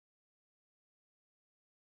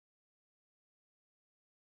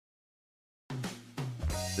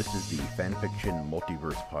This is the Fanfiction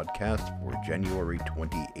Multiverse podcast for January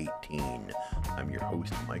 2018. I'm your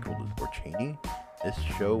host, Michael thezorch. This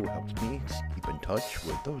show helps me keep in touch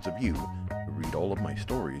with those of you who read all of my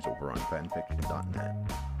stories over on fanfiction.net.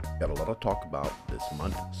 Got a lot to talk about this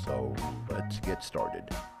month, so let's get started.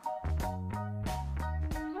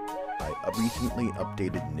 I recently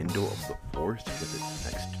updated Nindo of the Force with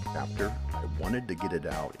its next chapter. I wanted to get it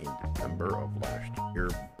out in December of last year,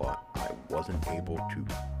 but I wasn't able to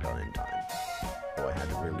get it done in time. So I had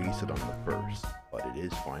to release it on the 1st, but it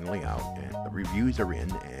is finally out, and the reviews are in,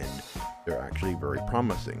 and they're actually very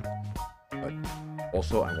promising. But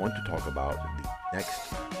also, I want to talk about the next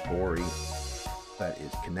story that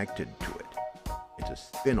is connected to it. It's a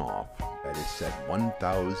spin-off that is set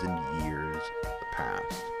 1,000 years in the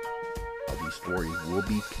past. These stories will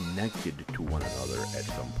be connected to one another at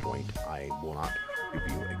some point. I will not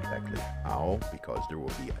reveal exactly how, because there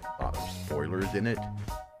will be a lot of spoilers in it.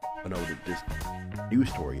 I know that this new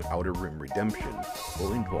story, Outer Rim Redemption,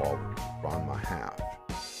 will involve Ranma half.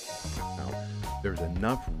 Now, there's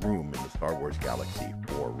enough room in the Star Wars galaxy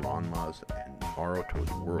for Ranma's and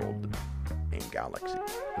Naruto's world named Galaxy,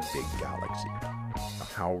 the big galaxy.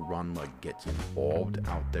 How Ranma gets involved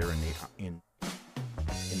out there in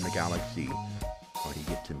the galaxy, how he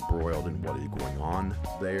gets embroiled in what is going on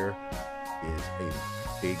there, is a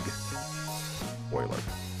big spoiler.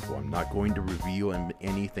 So I'm not going to reveal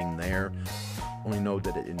anything there. Only know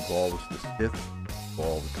that it involves the Sith,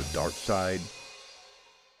 involves the dark side.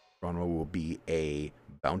 Ranma will be a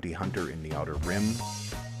bounty hunter in the Outer Rim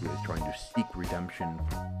who is trying to seek redemption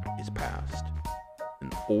from his past.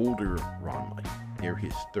 An older Ranma, near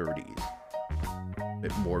his 30s, a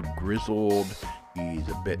bit more grizzled. He's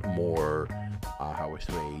a bit more, how I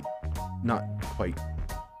say, not quite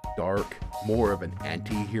dark, more of an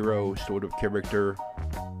anti-hero sort of character.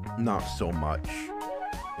 Not so much,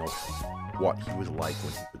 what he was like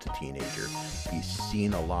when he was a teenager. He's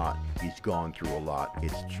seen a lot, he's gone through a lot,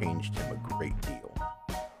 it's changed him a great deal.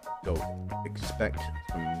 So expect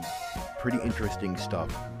some pretty interesting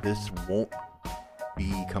stuff. This won't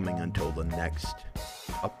be coming until the next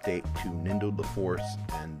update to Nindo the Force,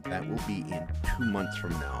 and that will be in 2 months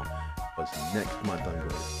from now, because next month I'm going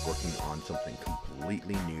to be working on something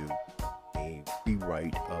completely new, a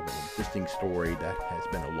rewrite of an existing story that has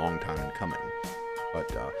been a long time coming.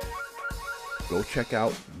 But go check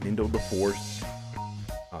out Nindo the Force,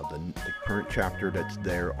 the current chapter that's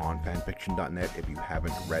there on fanfiction.net if you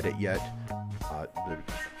haven't read it yet.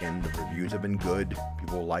 Again, the reviews have been good,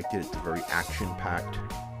 people liked it, it's a very action-packed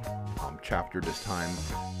chapter this time.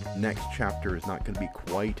 Next chapter is not going to be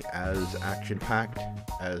quite as action-packed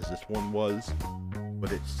as this one was,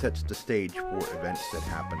 but it sets the stage for events that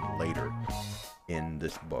happen later in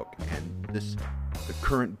this book. And the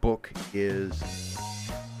current book is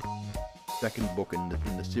second book in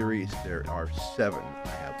the series. There are 7 I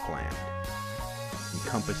have planned. It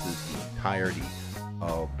encompasses the entirety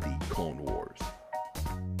of the Clone Wars.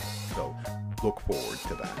 So look forward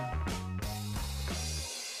to that.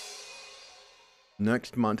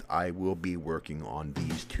 Next month, I will be working on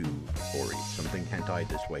these 2 stories, something Hentai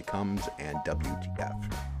This Way Comes and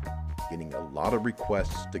WTF. Getting a lot of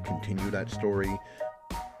requests to continue that story.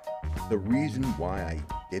 The reason why I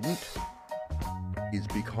didn't is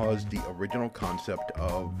because the original concept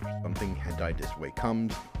of something Hentai This Way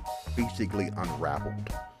Comes basically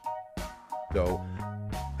unraveled. So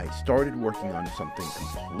I started working on something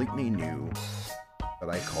completely new that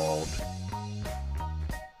I called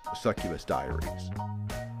Succubus Diaries.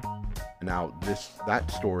 Now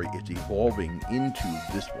that story is evolving into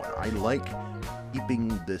this one. I like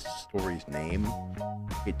keeping this story's name.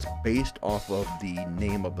 It's based off of the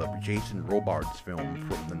name of the Jason Robards film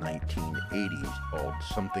from the 1980s called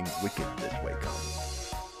Something Wicked This Way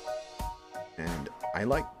Comes. And I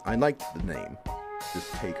like the name, this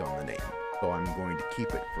take on the name, so I'm going to keep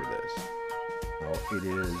it for this. Now, it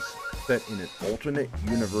is set in an alternate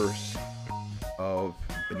universe of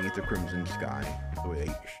Beneath the Crimson Sky, so they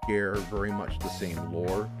share very much the same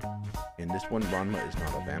lore. In this one, Ranma is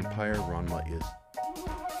not a vampire. Ranma is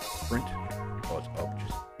different because of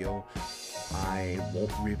just skill. I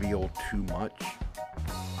won't reveal too much.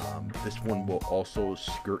 This one will also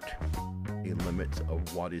skirt the limits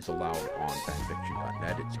of what is allowed on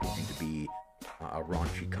fanfiction.net. It's going to be a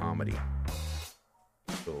raunchy comedy.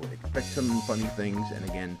 So expect some funny things, and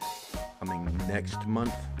again, coming next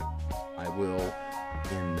month, I will,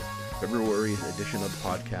 in February's edition of the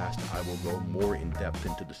podcast, I will go more in depth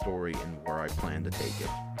into the story and where I plan to take it.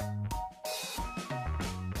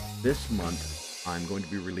 This month, I'm going to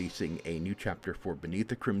be releasing a new chapter for Beneath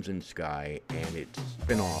the Crimson Sky and its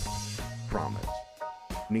spin-off, Promise.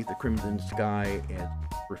 Beneath the Crimson Sky, as a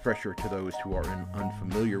refresher to those who are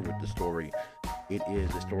unfamiliar with the story, it is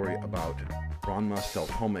a story about Ranma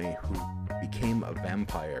Seltome, who became a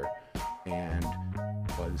vampire and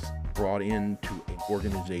was brought into an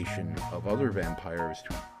organization of other vampires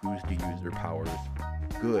who choose to use their powers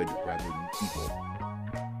for good rather than evil.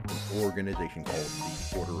 An organization called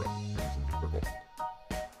the Order of the Crimson Circle.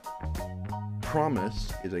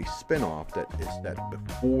 Promise is a spin-off that is set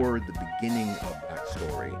before the beginning of that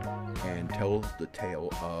story and tells the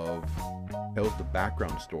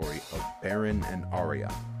background story of Baron and Arya,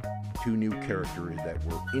 two new characters that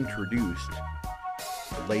were introduced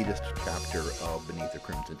the latest chapter of Beneath the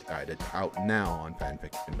Crimson Sky that's out now on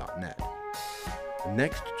fanfiction.net. The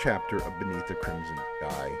next chapter of Beneath the Crimson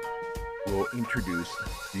Sky will introduce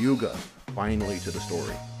Ryuga finally to the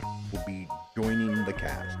story. Will be joining the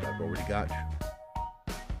cast. I've already got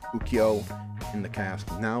Ukyo in the cast.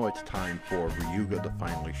 Now it's time for Ryuga to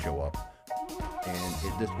finally show up.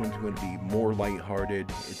 And this one's going to be more lighthearted.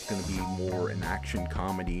 It's going to be more an action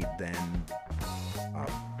comedy than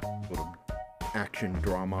sort of action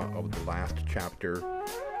drama of the last chapter.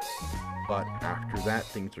 But after that,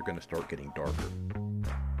 things are going to start getting darker.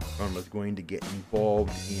 Ranma's going to get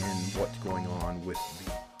involved in what's going on with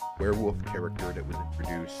the werewolf character that was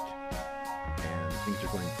introduced, and things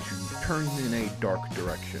are going to turn in a dark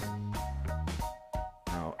direction.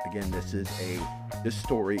 Now, again, this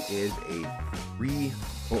story is a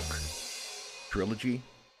 3-book trilogy.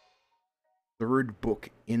 Third book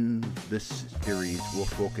in this series will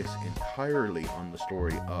focus entirely on the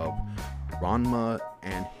story of Ranma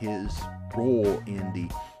and his role in the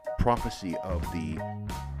prophecy of the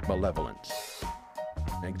Malevolence,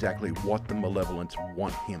 and exactly what the Malevolence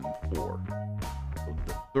want him for. So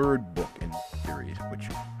the third book in the series, which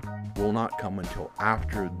will not come until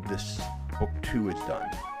after this book 2 is done.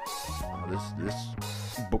 This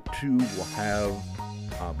book 2 will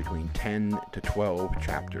have between 10 to 12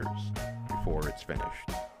 chapters before it's finished.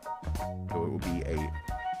 So it will be a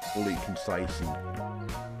fully concise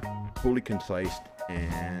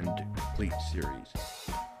and complete series.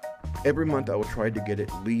 Every month I will try to get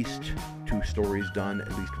at least 2 stories done,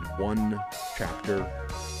 at least 1 chapter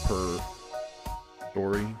per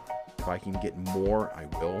story. If I can get more, I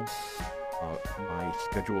will. My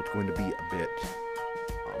schedule is going to be a bit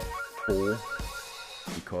full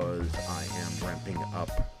because I am ramping up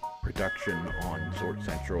production on Zorch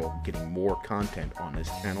Central, getting more content on this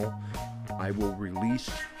channel. I will release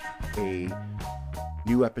a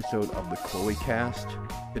new episode of the Chloe cast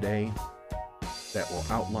today that will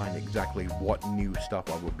outline exactly what new stuff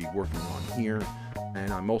I will be working on here,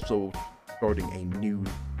 and I'm also starting a new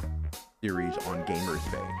series on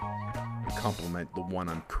Gamers Bay to complement the one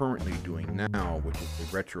I'm currently doing now, which is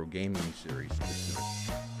the retro gaming series.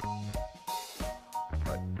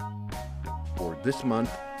 But for this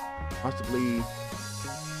month, possibly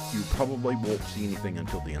you probably won't see anything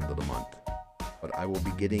until the end of the month, but I will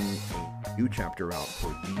be getting a new chapter out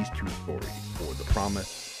for these 2 stories, for The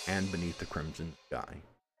Promise and Beneath the Crimson Sky.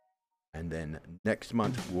 And then next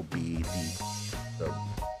month will be the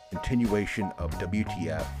continuation of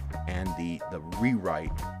WTF and the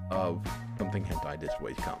rewrite of Something Hentai This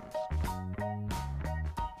Way Comes.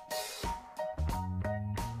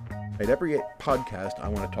 At every podcast, I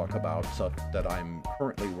want to talk about stuff that I'm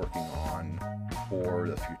currently working on for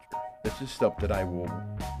the future. This is stuff that I will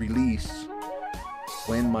release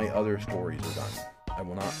when my other stories are done. I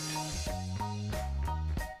will not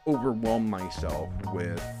overwhelm myself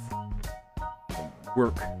with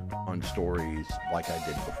work on stories like I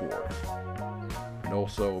did before. And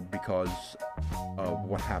also because of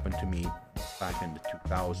what happened to me back in the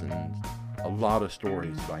 2000s, a lot of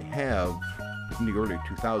stories that I have in the early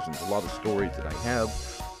 2000s, a lot of stories that I have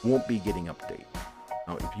won't be getting updated.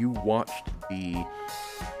 Now, if you watched the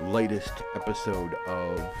latest episode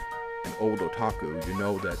of An Old Otaku, you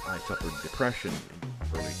know that I suffered depression in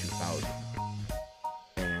the early 2000s.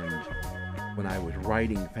 When I was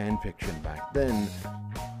writing fanfiction back then,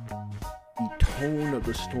 the tone of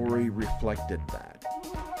the story reflected that.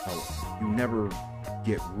 Now, you never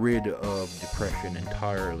get rid of depression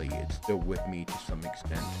entirely. It's still with me to some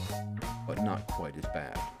extent, but not quite as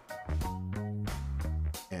bad.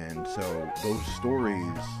 And so those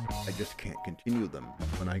stories, I just can't continue them.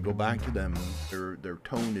 When I go back to them, their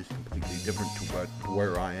tone is completely different to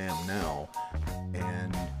where I am now.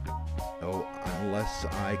 And so unless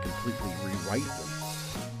I completely rewrite them,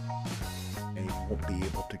 I won't be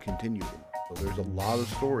able to continue them. So there's a lot of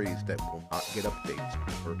stories that will not get updates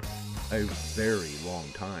for a very long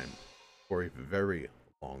time. For a very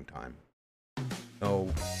long time. So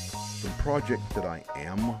the project that I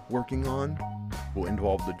am working on will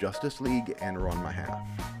involve the Justice League and Ranma half,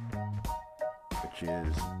 which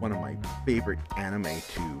is one of my favorite anime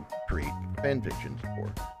to create fanfictions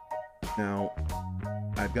for. Now,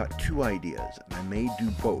 I've got two ideas. I may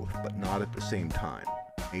do both, but not at the same time.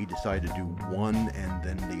 I may decide to do one and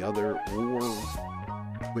then the other, or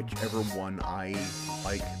whichever one I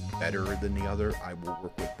like better than the other, I will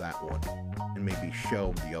work with that one, and maybe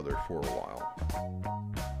shelve the other for a while.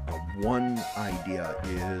 One idea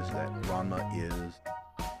is that Ranma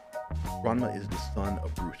is the son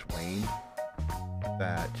of Bruce Wayne,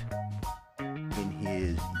 that in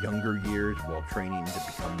his younger years while training to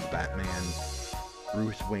become the Batman,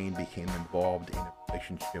 Bruce Wayne became involved in a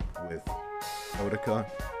relationship with Nodoka.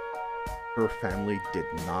 Her family did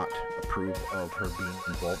not approve of her being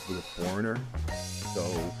involved with a foreigner, so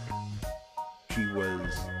she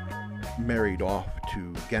was married off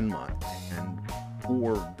to Genma, and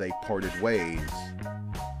before they parted ways,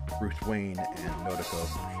 Bruce Wayne and Nodoka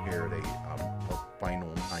shared a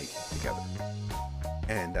final night together,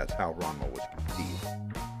 and that's how Ranma was conceived.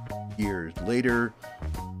 Years later,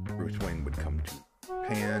 Bruce Wayne would come to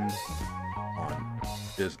Japan on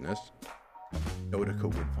business. Nodoka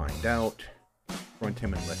would find out, confront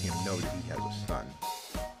him, and let him know that he has a son.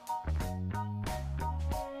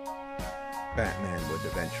 Batman would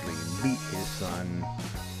eventually meet his son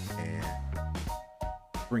and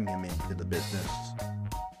bring him into the business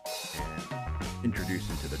and introduce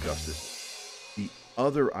him to the Justice. The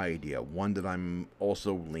other idea, one that I'm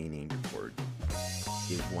also leaning toward,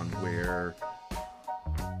 is one where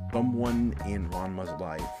someone in Ranma's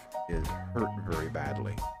life is hurt very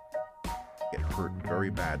badly. Get hurt very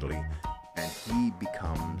badly, and he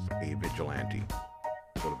becomes a vigilante,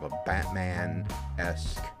 sort of a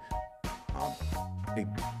Batman-esque,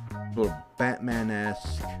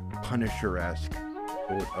 Punisher-esque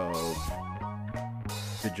sort of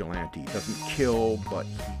vigilante. Doesn't kill, but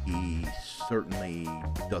he certainly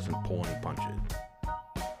doesn't pull any punches,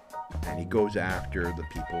 and he goes after the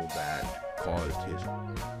people that caused his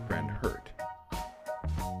friend hurt.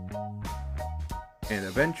 And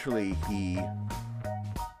eventually he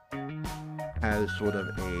has sort of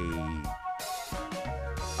a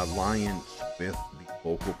alliance with the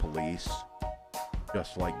local police,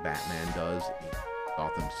 just like Batman does in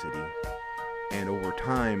Gotham City. And over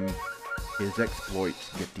time, his exploits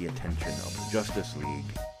get the attention of the Justice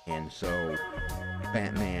League, and so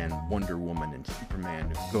Batman, Wonder Woman, and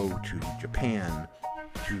Superman go to Japan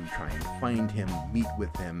to try and find him, meet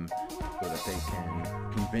with him, so that they can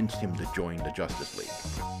convince him to join the Justice League.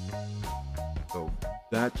 So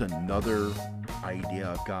that's another idea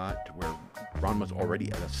I've got, where Ranma's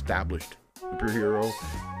already an established superhero.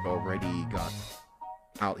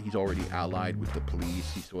 He's already allied with the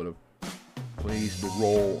police. He sort of plays the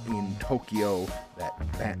role in Tokyo that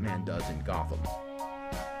Batman does in Gotham.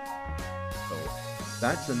 So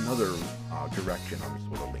that's another direction I'm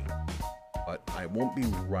sort of leaning. But I won't be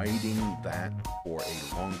writing that for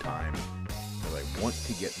a long time, because I want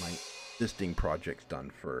to get my existing projects done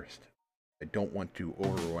first. I don't want to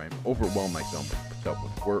overwhelm myself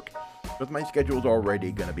with work, because my schedule is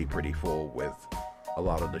already going to be pretty full with a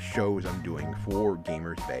lot of the shows I'm doing for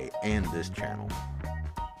Gamers Bay and this channel.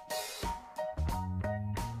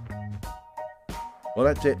 Well,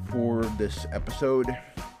 that's it for this episode.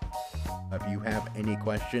 If you have any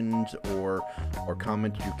questions or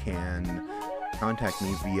comments, you can contact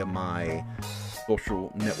me via my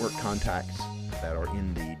social network contacts that are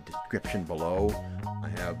in the description below. I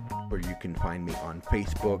have where you can find me on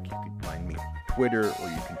Facebook, you can find me on Twitter, or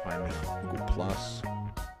you can find me on Google+.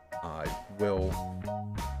 I will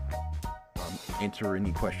answer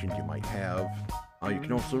any questions you might have. You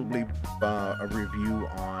can also leave a review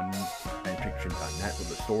on fanfiction.net with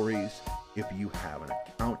the stories. If you have an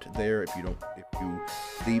account there, if you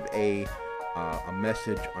leave a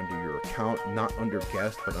message under your account, not under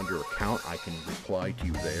guest, but under account, I can reply to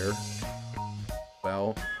you there.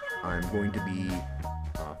 Well, I'm going to be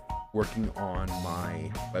working on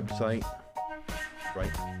my website,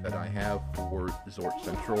 right, that I have for thezorch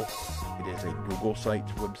Central. It is a Google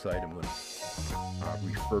Sites website. I'm going to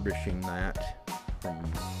refurbishing that from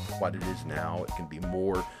what it is now. It can be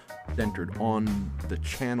more centered on the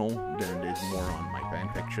channel than it is more on my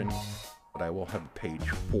fanfiction, but I will have a page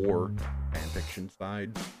for fanfiction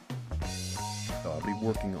side. So I'll be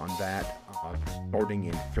working on that starting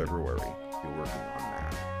in February. I'll be working on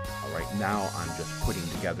that. Right now I'm just putting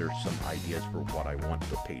together some ideas for what I want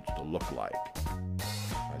the page to look like.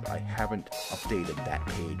 I haven't updated that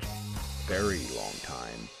page in a very long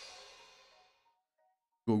time.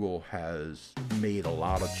 Google has made a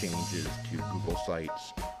lot of changes to Google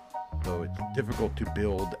Sites So it's difficult to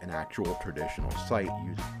build an actual traditional site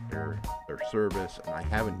using their service, and I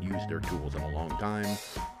haven't used their tools in a long time,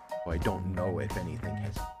 so I don't know if anything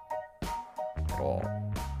has at all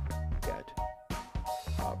yet.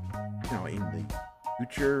 Now in the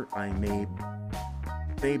future, I may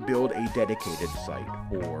build a dedicated site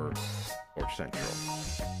for Central.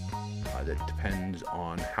 That depends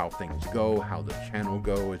on how things go, how the channel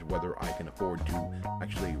goes, whether I can afford to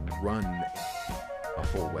actually run a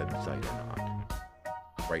full website or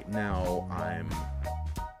not. Right now, I'm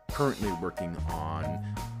currently working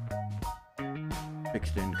on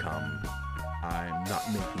fixed income. I'm not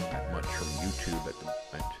making that much from YouTube at the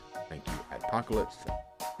moment. Thank you, Apocalypse.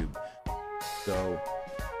 YouTube. So,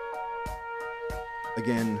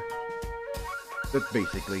 again, that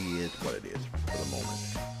basically is what it is for the moment.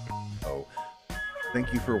 So,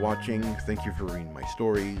 thank you for watching. Thank you for reading my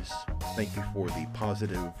stories. Thank you for the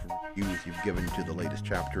positive reviews you've given to the latest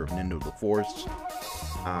chapter of Nindo the Force.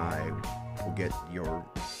 I will get your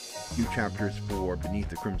new chapters for Beneath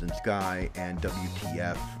the Crimson Sky and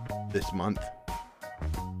WTF this month.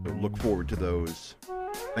 So look forward to those.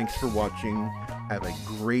 Thanks for watching. Have a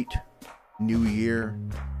great new year,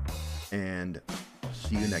 and I'll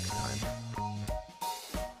see you next time.